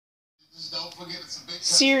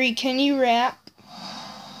Siri, can you rap?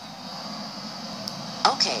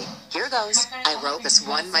 Okay, here goes. I wrote this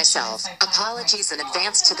one myself. Apologies in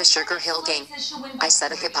advance to the Sugar Hill Gang. I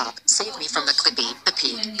said a hip-hop, save me from the clippy, the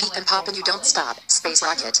peep and pop and you don't stop. Space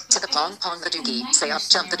rocket, to the pong pong the doogie, say up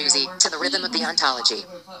jump the doozy, to the rhythm of the ontology.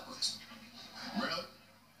 Really?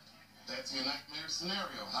 That's your nightmare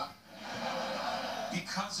scenario, huh?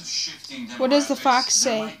 Because of shifting demographics, What does the fox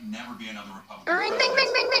say? there might never be another Republican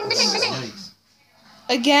president.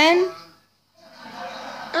 Again?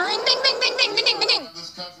 This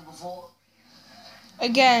country before.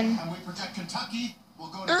 Again. And we protect Kentucky. We'll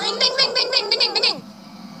go to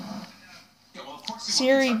Yeah, well, of course he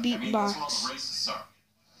Siri won't. I mean, that's where all beatbox. the racists are.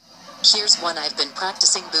 Here's one I've been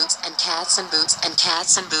practicing: boots and cats and boots and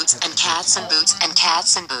cats and boots and cats and boots and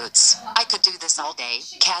cats and boots. I could do this all day.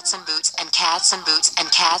 Cats and boots and cats and boots and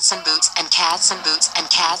cats and boots and cats and boots and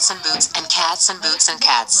cats and boots and cats and boots and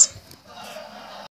cats.